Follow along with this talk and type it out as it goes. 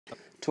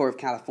Tour of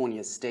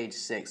California, Stage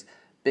 6,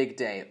 big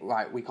day.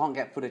 Right, we can't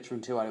get footage from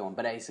too early on,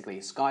 but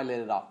basically, Sky lit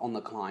it up on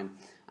the climb,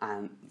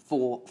 and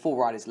four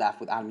riders left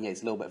with Adam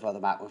Yates a little bit further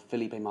back with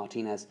Felipe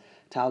Martinez,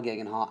 Tal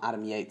Geoghegan-Hart,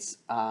 Adam Yates,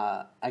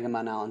 Egan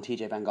Bernal, and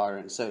TJ Van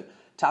Garderen. So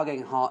Tal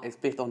Geoghegan-Hart is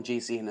 5th on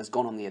GC and has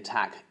gone on the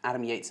attack.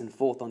 Adam Yates in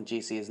 4th on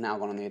GC has now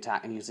gone on the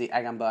attack, and you see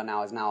Egan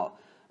Bernal is now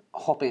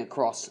hopping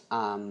across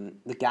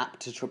the gap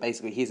to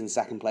basically he's in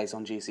 2nd place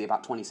on GC,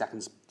 about 20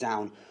 seconds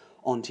down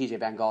on TJ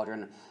Van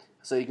Garderen.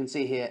 So you can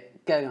see here,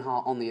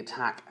 Geoghegan-Hart on the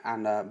attack,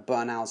 and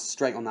Bernal's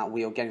straight on that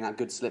wheel, getting that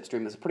good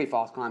slipstream. It's a pretty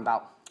fast climb,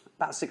 about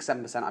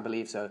 6-7%, I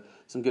believe, so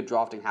some good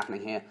drafting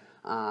happening here.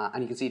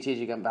 And you can see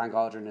TJ Van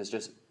Garderen is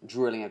just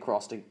drilling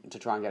across to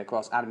try and get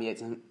across. Adam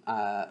Yates and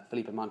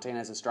Felipe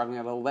Martinez are struggling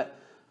a little bit.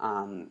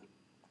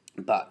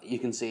 But you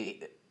can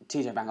see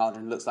TJ Van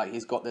Garderen looks like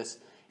he's got this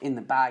in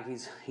the bag.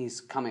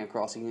 He's coming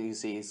across. You can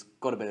see he's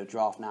got a bit of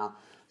draft now,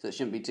 so it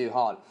shouldn't be too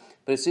hard.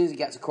 But as soon as he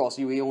gets across,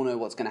 we all know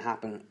what's going to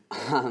happen.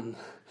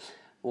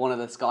 One of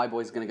the Sky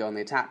boys is going to go on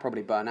the attack,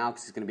 probably Bernal,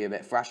 because he's going to be a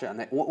bit fresher.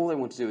 And all they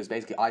want to do is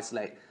basically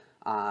isolate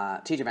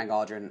TJ Van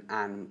Garderen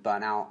and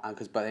Bernal,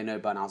 because they know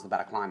Bernal's the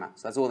better climber.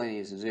 So that's all they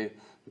need to do,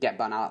 get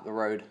Bernal up the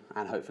road,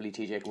 and hopefully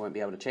TJ won't be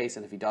able to chase.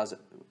 And if he does,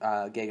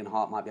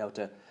 Geoghegan-Hart might be able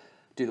to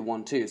do the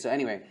 1-2. So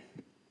anyway,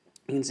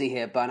 you can see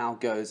here, Bernal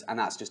goes, and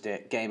that's just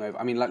it, game over.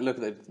 I mean,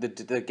 look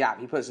at the gap.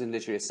 He puts in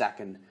literally a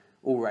second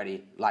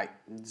already, like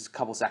just a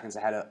couple seconds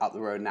ahead up the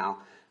road now,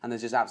 and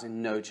there's just absolutely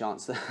no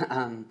chance that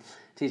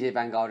TJ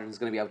Van Garderen is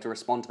going to be able to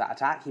respond to that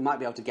attack. He might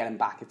be able to get him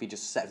back if he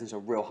just sets into a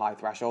real high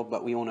threshold,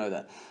 but we all know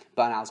that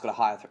Bernal's got a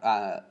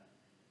higher,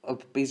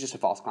 he's just a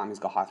fast climber, he's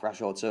got a high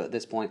threshold, so at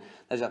this point,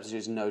 there's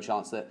absolutely no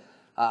chance that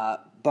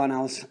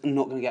Bernal's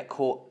not going to get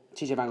caught.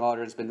 TJ Van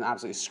Garderen's been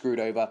absolutely screwed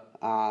over,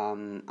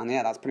 and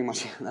yeah, that's pretty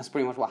much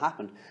what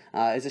happened.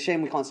 It's a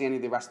shame we can't see any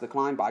of the rest of the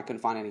climb, but I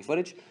couldn't find any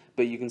footage.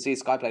 But you can see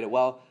Sky played it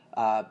well.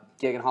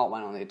 Geoghegan-Hart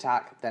went on the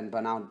attack, then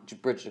Bernal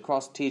bridged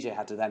across. TJ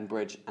had to then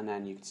bridge, and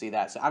then you can see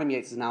that. So Adam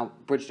Yates is now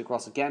bridged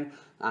across again.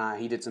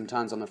 He did some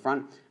turns on the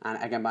front, and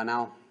Egan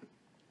Bernal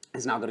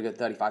has now got a good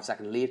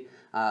 35-second lead.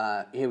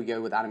 Here we go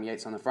with Adam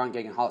Yates on the front.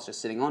 Geoghegan-Hart's just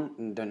sitting on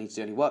and don't need to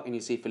do any work. And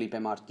you see Felipe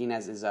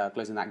Martinez is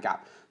closing that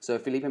gap. So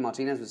Felipe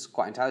Martinez was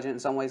quite intelligent in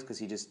some ways because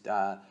he just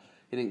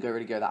he didn't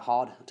really go that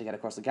hard to get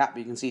across the gap. But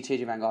you can see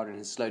TJ Van Garderen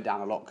has slowed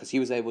down a lot because he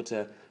was able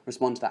to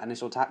respond to that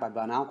initial attack by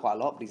Bernal quite a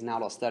lot. But he's now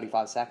lost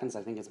 35 seconds.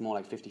 I think it's more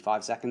like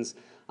 55 seconds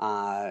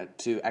to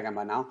Egan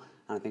Bernal.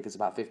 And I think it's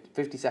about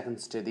 50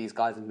 seconds to these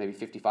guys and maybe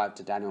 55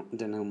 to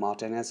Daniel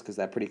Martinez because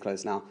they're pretty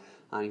close now.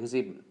 And you can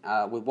see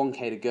with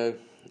 1K to go,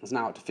 it's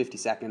now up to 50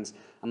 seconds.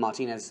 And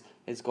Martinez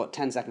has got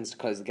 10 seconds to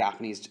close the gap,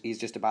 and he's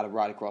just about to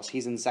ride across.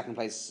 He's in third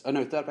place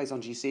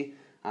on GC,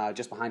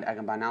 just behind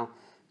Egan Bernal.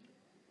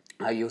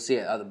 You'll see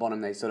it at the bottom,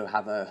 they sort of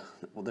have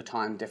the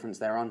time difference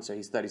they're on. So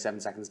he's 37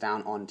 seconds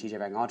down on TJ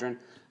Van Garderen,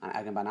 and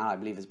Egan Bernal, I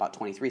believe, is about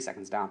 23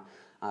 seconds down.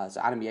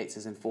 So Adam Yates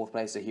is in 4th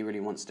place, so he really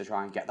wants to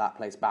try and get that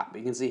place back. But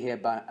you can see here,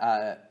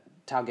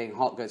 Tal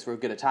Geoghegan-Hart goes for a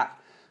good attack,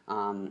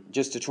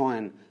 just to try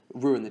and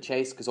ruin the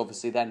chase, because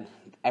obviously then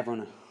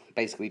everyone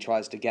basically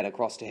tries to get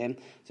across to him.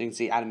 So you can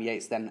see Adam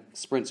Yates then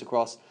sprints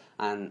across,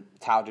 and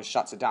Tal just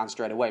shuts it down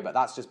straight away. But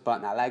that's just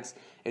burnt their legs.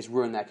 It's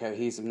ruined their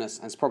cohesiveness,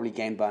 and it's probably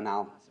gained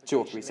Bernal 2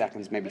 or 3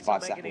 seconds, maybe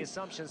 5 seconds.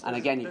 And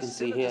again, you can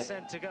see here,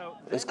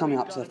 it's coming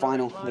up to the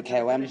final, the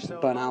KOM.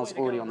 Bernal's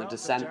already on the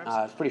descent.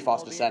 Pretty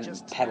fast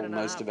descent, pedal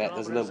most of it.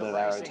 There's a little bit of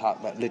aero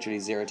tuck, but literally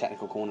 0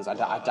 technical corners. I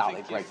doubt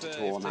they break the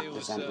tour on that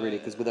descent, really,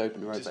 because with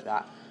open roads like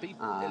that,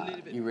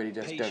 you really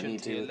just don't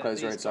need to. With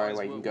closed roads,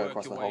 where you can go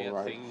across the whole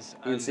road. You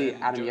can see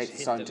Adam Yates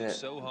is starting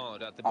to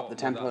up the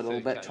tempo a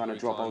little bit, trying to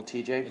drop old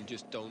TJ.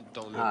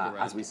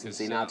 As we can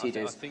see now,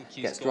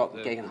 TJ gets dropped.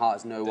 Geoghegan-Hart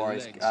has no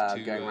worries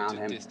going around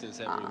him.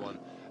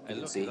 You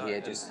can see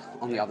here, just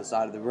on the other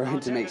side of the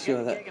road to make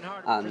sure that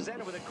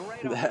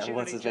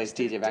what's his face,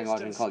 TJ Van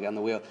Garderen can't get on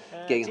the wheel.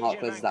 Geoghegan-Hart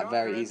closes that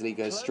very easily,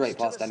 goes straight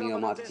past Daniel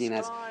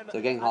Martinez. So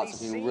Geoghegan-Hart's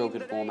looking in real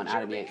good form, and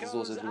Adam Yates is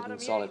also looking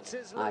solid.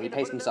 He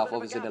paced himself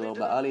obviously a little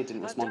bit early,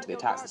 didn't respond to the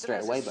attacks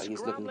straight away, but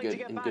he's looking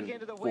good in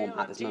good form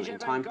at this moment in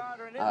time.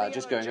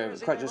 Just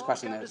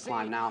questioning the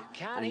climb now,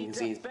 and you can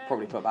see he's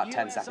probably put about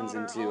 10 seconds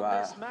into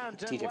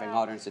TJ Van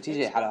Garderen. So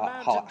TJ had a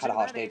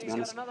harsh day, to be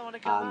honest.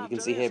 You can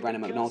see here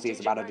Brendan McNulty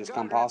is about to just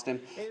come past him.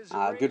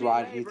 Good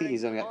ride. You think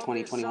he's only at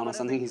 20, 21 or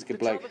something. He's a good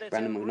bloke,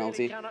 Brendan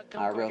McNulty.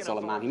 Real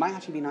solid man. He might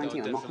actually be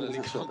 19, I'm not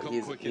 100% sure, but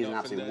he's an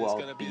absolute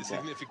world beater.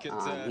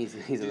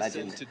 He's a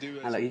legend.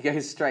 And look, he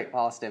goes straight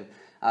past him.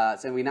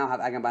 So we now have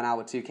Egan Bernal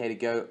with 2K to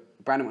go.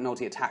 Brandon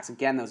McNulty attacks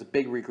again. There was a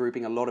big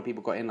regrouping. A lot of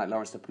people got in, like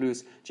Lawrence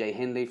DePlouse, Jay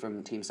Hindley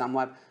from Team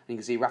Sunweb. And you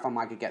can see Rafa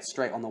Micah gets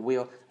straight on the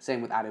wheel.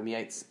 Same with Adam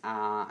Yates,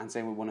 and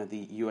same with one of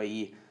the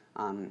UAE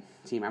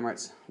Team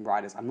Emirates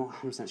riders. I'm not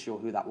 100% sure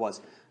who that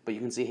was. But you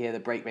can see here the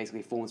break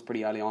basically forms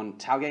pretty early on.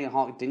 Tal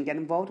Geoghegan-Hart didn't get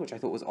involved, which I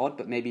thought was odd,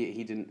 but maybe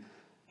he didn't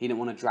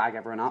want to drag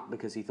everyone up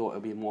because he thought it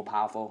would be more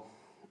powerful.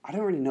 I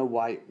don't really know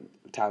why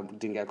Tal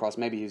didn't get across.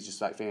 Maybe he was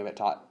just like feeling a bit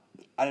tight.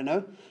 I don't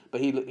know,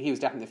 but he was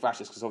definitely the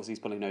freshest because obviously he's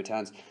pulling no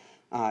turns.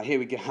 Here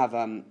we have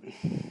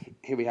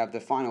the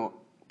final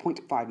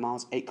 0.5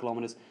 miles, 8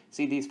 kilometers.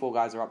 See, these 4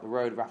 guys are up the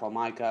road. Rafael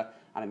Majka,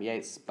 Adam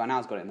Yates.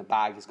 Bernal's got it in the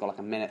bag. He's got like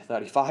a minute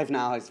 35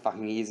 now. It's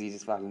fucking easy. He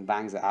just fucking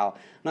bangs it out.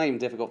 Not even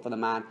difficult for the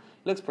man.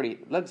 Looks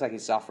like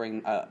he's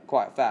suffering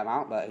quite a fair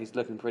amount, but he's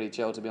looking pretty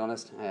chill, to be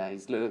honest. He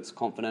looks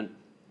confident.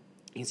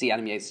 You can see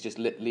Adam Yates just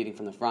leading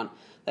from the front.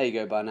 There you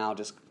go, Bernal.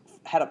 Just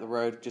head up the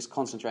road, just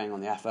concentrating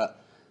on the effort.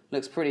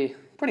 Looks pretty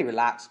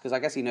relaxed, because I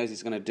guess he knows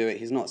he's going to do it.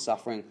 He's not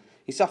suffering.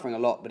 He's suffering a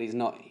lot, but he's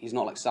not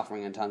like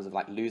suffering in terms of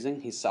like losing.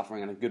 He's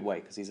suffering in a good way,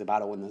 because he's about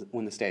to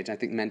win the stage. And I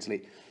think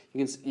mentally, you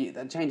can see,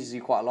 that changes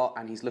you quite a lot,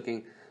 and he's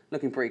looking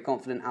pretty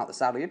confident out the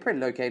saddle. He had pretty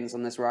low cadence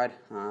on this ride,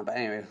 but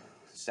anyway,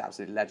 just an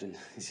absolute legend.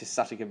 He's just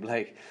such a good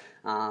bloke.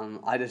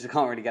 I just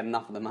can't really get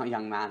enough of the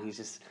young man. He's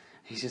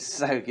just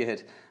so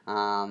good.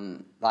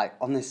 Like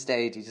on this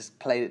stage, he just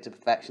played it to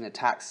perfection.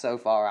 Attacked so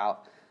far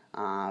out,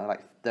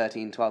 like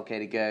 13, 12k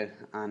to go,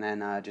 and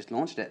then just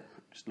launched it.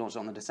 Just launched it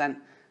on the descent,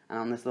 and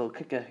on this little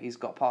kicker, he's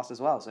got past as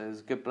well. So it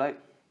was a good bloke.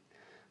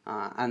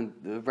 And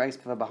the race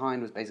for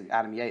behind was basically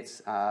Adam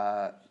Yates.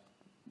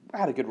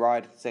 Had a good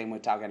ride. Same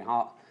with Egan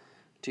Bernal.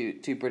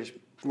 Two British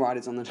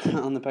riders on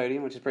the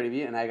podium, which is pretty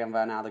beautiful. And Egan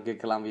Bernal, the good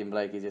Colombian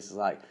bloke, he just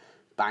like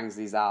bangs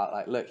these out.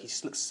 Like, look, he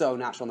just looks so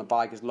natural on the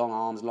bike. His long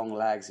arms, long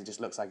legs. He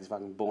just looks like he's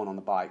fucking born on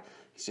the bike.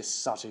 He's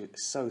just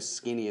so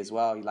skinny as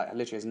well. He like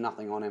literally has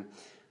nothing on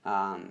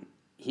him.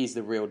 He's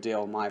the real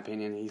deal, in my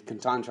opinion. He can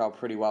time trial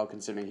pretty well,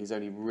 considering he's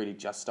only really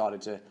just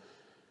started to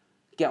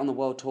get on the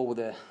world tour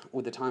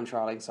with the time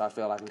trialing. So I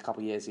feel like in a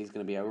couple of years he's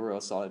going to be a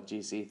real solid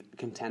GC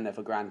contender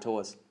for Grand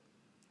Tours.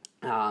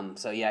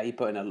 So yeah, he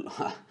put in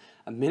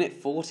a minute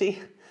 40.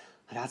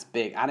 That's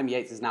big. Adam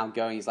Yates is now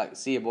going. He's like,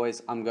 see you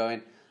boys, I'm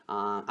going.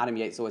 Adam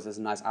Yates always has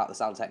a nice out the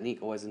saddle technique.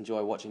 Always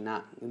enjoy watching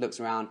that. He looks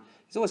around.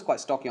 He's always quite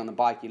stocky on the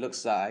bike. He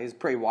looks he's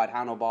pretty wide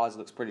handlebars.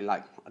 Looks pretty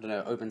like, I don't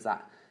know, opens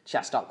that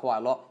chest up quite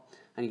a lot.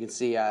 And you can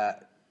see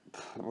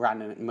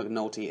Brandon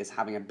McNulty is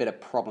having a bit of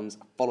problems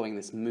following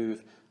this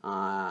move.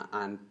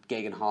 And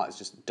Geoghegan Hart is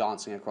just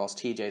dancing across.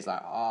 TJ's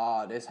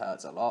like, this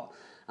hurts a lot.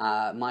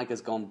 Mike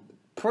has gone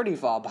pretty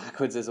far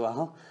backwards as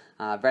well.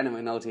 Brendan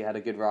McNulty had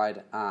a good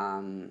ride.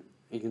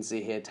 You can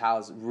see here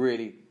Tao's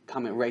really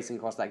racing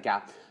across that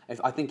gap.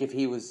 I think if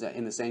he was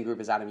in the same group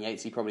as Adam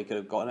Yates, he probably could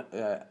have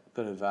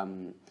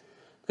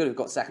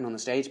got second on the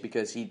stage,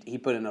 because he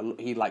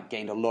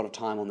gained a lot of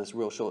time on this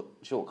real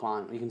short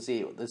climb. You can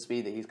see the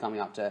speed that he's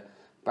coming up to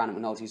Brandon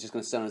McNulty. He's just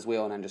going to sit on his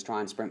wheel and then just try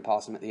and sprint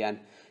past him at the end.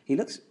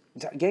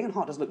 Geoghegan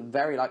Hart does look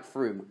very like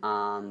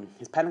Froome.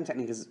 His pedaling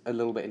technique is a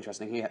little bit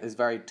interesting. He is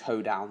very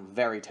toe down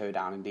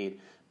indeed.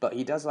 But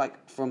he does,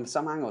 like, from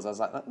some angles, I was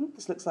like,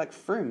 this looks like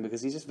Froome,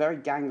 because he's just very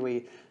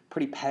gangly,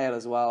 pretty pale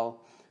as well.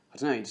 I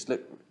don't know,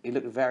 he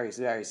looked very,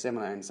 very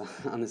similar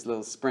on this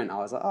little sprint. I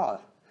was like,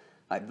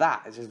 like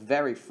that. It's just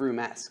very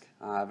Froome-esque,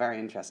 very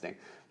interesting.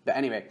 But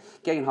anyway,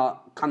 Geoghegan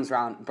Hart comes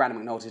around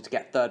Brandon McNulty to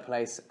get third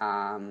place.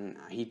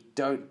 He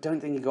don't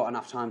think he got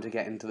enough time to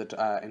get into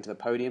the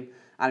podium.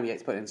 Adam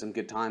Yates put in some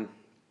good time.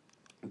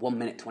 1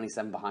 minute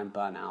 27 behind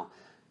Bernal.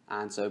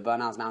 And so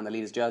Bernal's now in the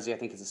leader's jersey. I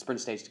think it's a sprint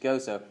stage to go,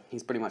 so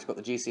he's pretty much got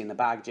the GC in the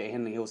bag. Jay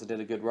Hindley also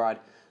did a good ride.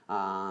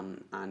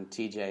 And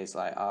TJ's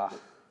like,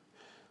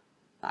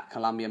 that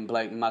Colombian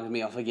bloke mugged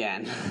me off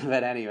again.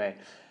 But anyway,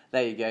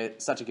 there you go.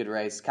 Such a good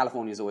race.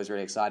 California is always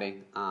really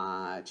exciting.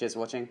 Cheers for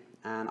watching,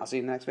 and I'll see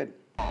you in the next vid.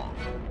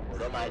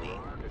 The mighty.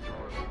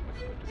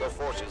 The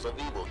forces of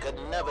evil can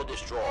never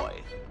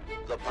destroy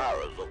the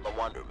powers of the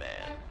Wonder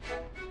Man.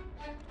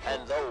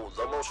 And though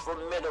the most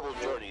formidable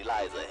journey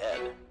lies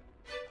ahead,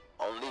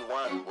 only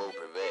one will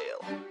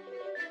prevail.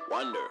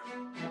 Wonder.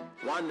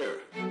 Wonder.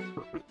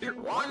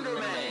 Wonder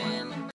Man.